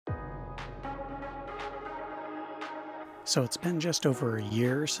So it's been just over a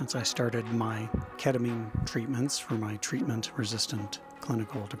year since I started my ketamine treatments for my treatment-resistant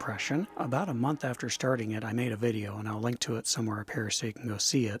clinical depression. About a month after starting it, I made a video, and I'll link to it somewhere up here so you can go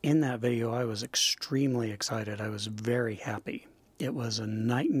see it. In that video, I was extremely excited. I was very happy. It was a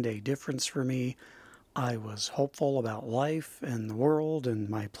night and day difference for me. I was hopeful about life and the world and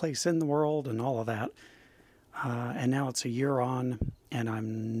my place in the world and all of that. And now it's a year on, and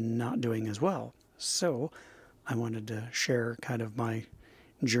I'm not doing as well. So I wanted to share kind of my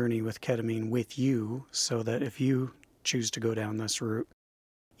journey with ketamine with you so that if you choose to go down this route,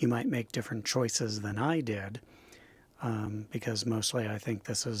 you might make different choices than I did, because mostly I think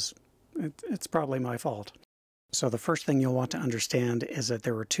it's probably my fault. So the first thing you'll want to understand is that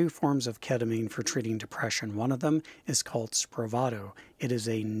there are two forms of ketamine for treating depression. One of them is called Spravato. It is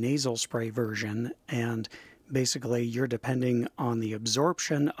a nasal spray version, and basically you're depending on the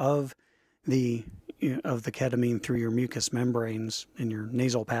absorption of the ketamine through your mucous membranes in your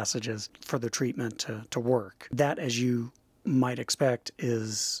nasal passages for the treatment to work. That, as you might expect,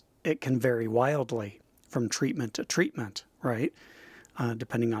 it can vary wildly from treatment to treatment, right?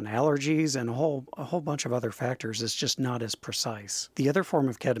 Depending on allergies and a whole bunch of other factors. It's just not as precise. The other form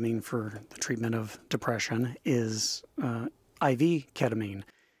of ketamine for the treatment of depression is IV ketamine.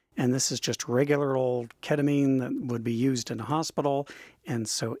 And this is just regular old ketamine that would be used in a hospital. And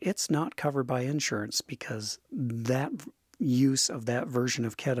so it's not covered by insurance because that use of that version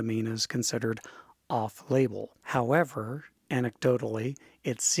of ketamine is considered off-label. However, anecdotally,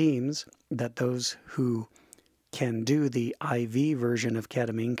 it seems that those who can do the IV version of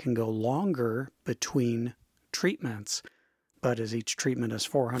ketamine can go longer between treatments. But as each treatment is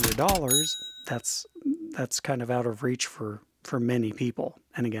 $400, that's kind of out of reach for many people,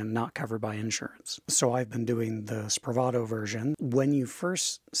 and again, not covered by insurance. So I've been doing the Spravato version. When you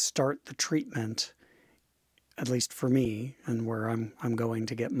first start the treatment, at least for me, and where I'm going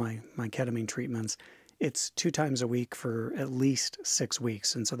to get my ketamine treatments, it's 2 times a week for at least 6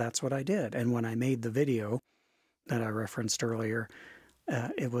 weeks, and so that's what I did. And when I made the video that I referenced earlier,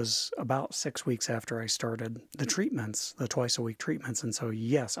 it was about 6 weeks after I started the treatments, the twice-a-week treatments, and so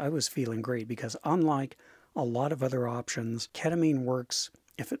yes, I was feeling great because unlike a lot of other options, ketamine works,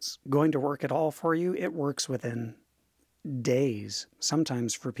 if it's going to work at all for you, it works within days,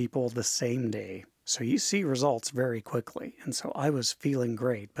 sometimes for people the same day. So you see results very quickly. And so I was feeling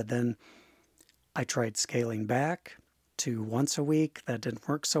great, but then I tried scaling back to once a week. That didn't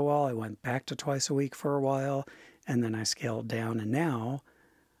work so well. I went back to twice a week for a while, and then I scaled down. And now,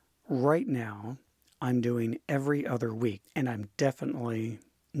 right now, I'm doing every other week, and I'm definitely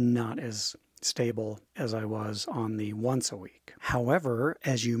not as stable as I was on the once a week. However,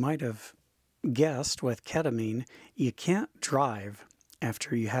 as you might have guessed with ketamine, you can't drive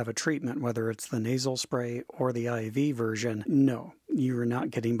after you have a treatment, whether it's the nasal spray or the IV version. No, you're not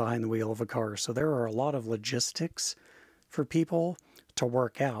getting behind the wheel of a car. So there are a lot of logistics for people to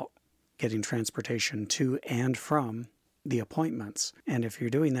work out getting transportation to and from the appointments. And if you're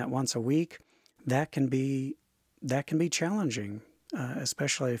doing that once a week, that can be challenging.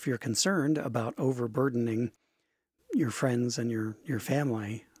 Especially if you're concerned about overburdening your friends and your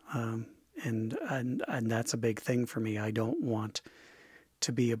family, and that's a big thing for me. I don't want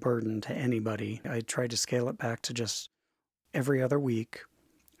to be a burden to anybody. I tried to scale it back to just every other week,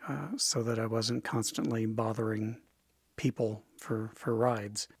 so that I wasn't constantly bothering people for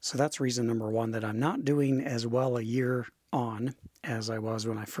rides. So that's reason number one, that I'm not doing as well a year on as I was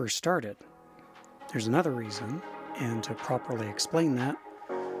when I first started. There's another reason. And to properly explain that,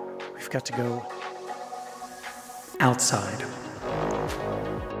 we've got to go outside.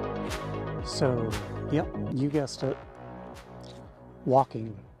 So, yep, you guessed it.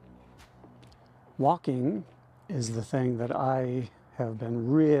 Walking. Walking is the thing that I have been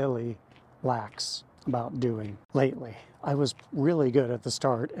really lax about doing lately. I was really good at the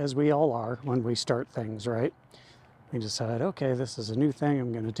start, as we all are when we start things, right? We decide, okay, this is a new thing,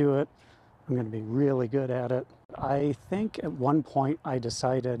 I'm going to do it. I'm going to be really good at it. I think at one point I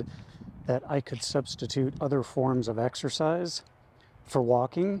decided that I could substitute other forms of exercise for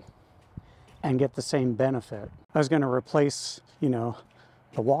walking and get the same benefit. I was going to replace, the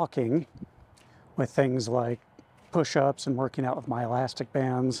walking with things like push-ups and working out with my elastic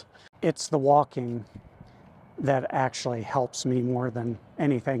bands. It's the walking that actually helps me more than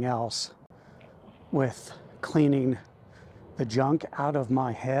anything else with cleaning the junk out of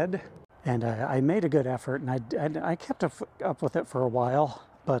my head. And I made a good effort, and I kept up with it for a while,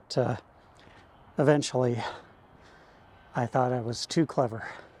 but eventually I thought I was too clever,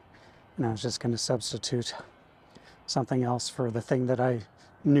 and I was just going to substitute something else for the thing that I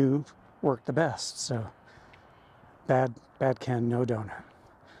knew work the best. So bad can, no donut.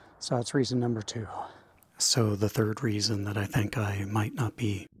 So that's reason number 2. So the third reason that I think I might not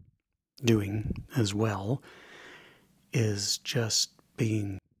be doing as well is just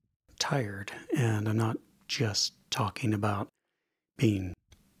being tired. And I'm not just talking about being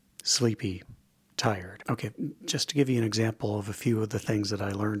sleepy tired. Okay, just to give you an example of a few of the things that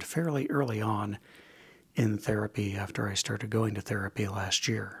I learned fairly early on in therapy after I started going to therapy last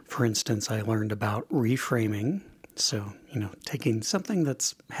year. For instance, I learned about reframing. So, taking something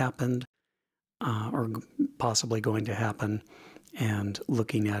that's happened or possibly going to happen and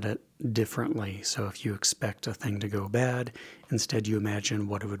looking at it differently. So if you expect a thing to go bad, instead you imagine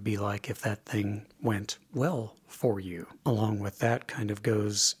what it would be like if that thing went well for you. Along with that kind of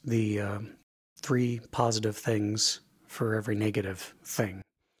goes the 3 positive things for every negative thing.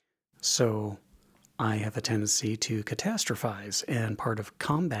 So I have a tendency to catastrophize, and part of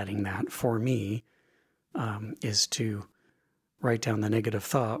combating that for me is to write down the negative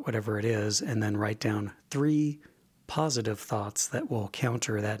thought, whatever it is, and then write down 3 positive thoughts that will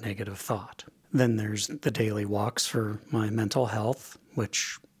counter that negative thought. Then there's the daily walks for my mental health,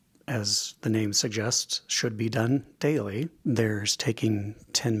 which, as the name suggests, should be done daily. There's taking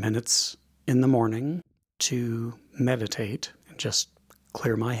 10 minutes in the morning to meditate and just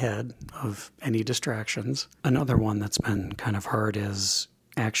clear my head of any distractions. Another one that's been kind of hard is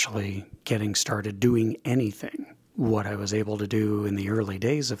actually getting started doing anything. What I was able to do in the early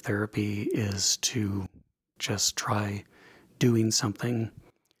days of therapy is to just try doing something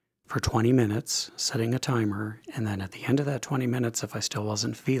for 20 minutes, setting a timer, and then at the end of that 20 minutes, if I still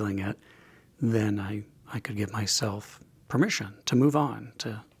wasn't feeling it, then I could give myself permission to move on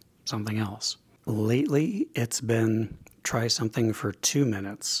to something else. Lately, it's been try something for 2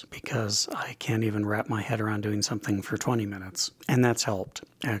 minutes because I can't even wrap my head around doing something for 20 minutes. And that's helped.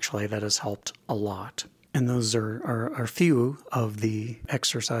 Actually, that has helped a lot. And those are a few of the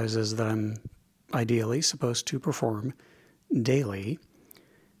exercises that I'm ideally supposed to perform daily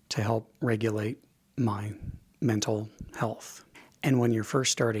to help regulate my mental health. And when you're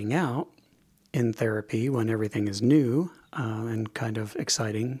first starting out in therapy, when everything is new and kind of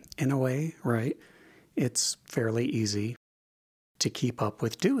exciting in a way, right, it's fairly easy to keep up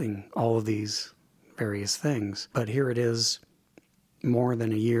with doing all of these various things. But here it is more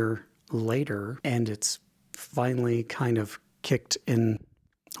than a year later, and it's finally kind of kicked in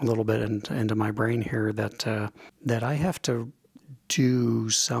a little bit into my brain here that I have to do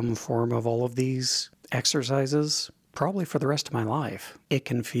some form of all of these exercises probably for the rest of my life. It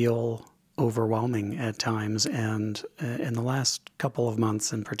can feel overwhelming at times, and in the last couple of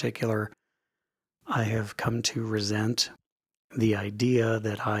months in particular, I have come to resent the idea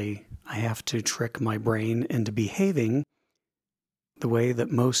that I have to trick my brain into behaving the way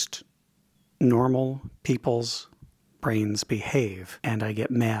that most normal people's brains behave. And I get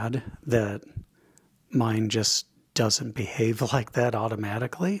mad that mine just doesn't behave like that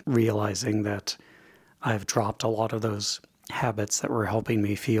automatically, realizing that I've dropped a lot of those habits that were helping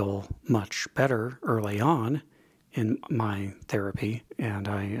me feel much better early on in my therapy, and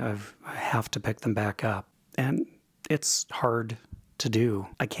I have to pick them back up. And it's hard to do.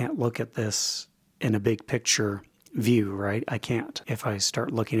 I can't look at this in a big picture view, right? I can't. If I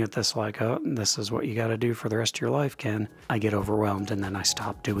start looking at this like, oh, this is what you got to do for the rest of your life, Ken, I get overwhelmed and then I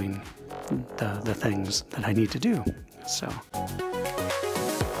stop doing the things that I need to do. So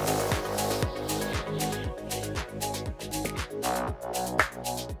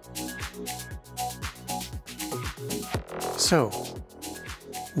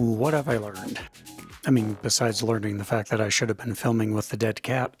what have I learned? I mean, besides learning the fact that I should have been filming with the dead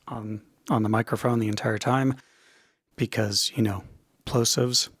cat on the microphone the entire time, because,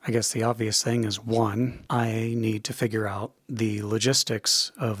 plosives, I guess the obvious thing is, 1, I need to figure out the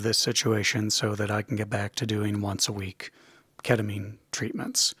logistics of this situation so that I can get back to doing once a week ketamine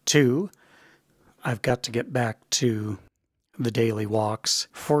treatments. 2, I've got to get back to the daily walks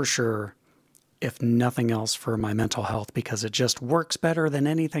for sure, if nothing else for my mental health, because it just works better than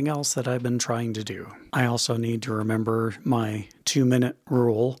anything else that I've been trying to do. I also need to remember my 2-minute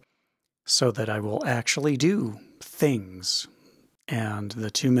rule so that I will actually do things. And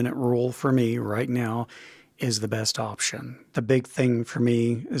the 2-minute rule for me right now is the best option. The big thing for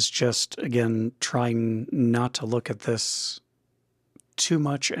me is just, again, trying not to look at this too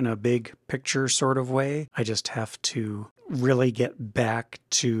much in a big picture sort of way. I just have to really get back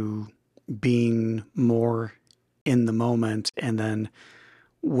to being more in the moment, and then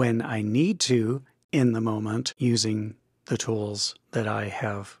when I need to, in the moment, using the tools that I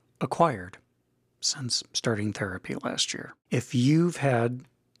have acquired since starting therapy last year. If you've had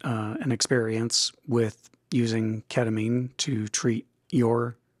an experience with using ketamine to treat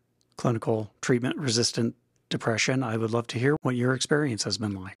your clinical treatment-resistant depression, I would love to hear what your experience has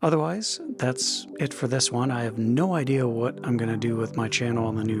been like. Otherwise, that's it for this one. I have no idea what I'm going to do with my channel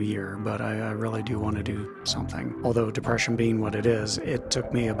in the new year, but I really do want to do something. Although depression being what it is, it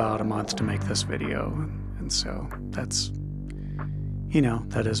took me about a month to make this video, and so that's, you know,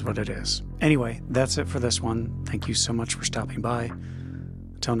 that is what it is. Anyway, that's it for this one. Thank you so much for stopping by.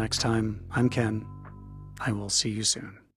 Until next time, I'm Ken. I will see you soon.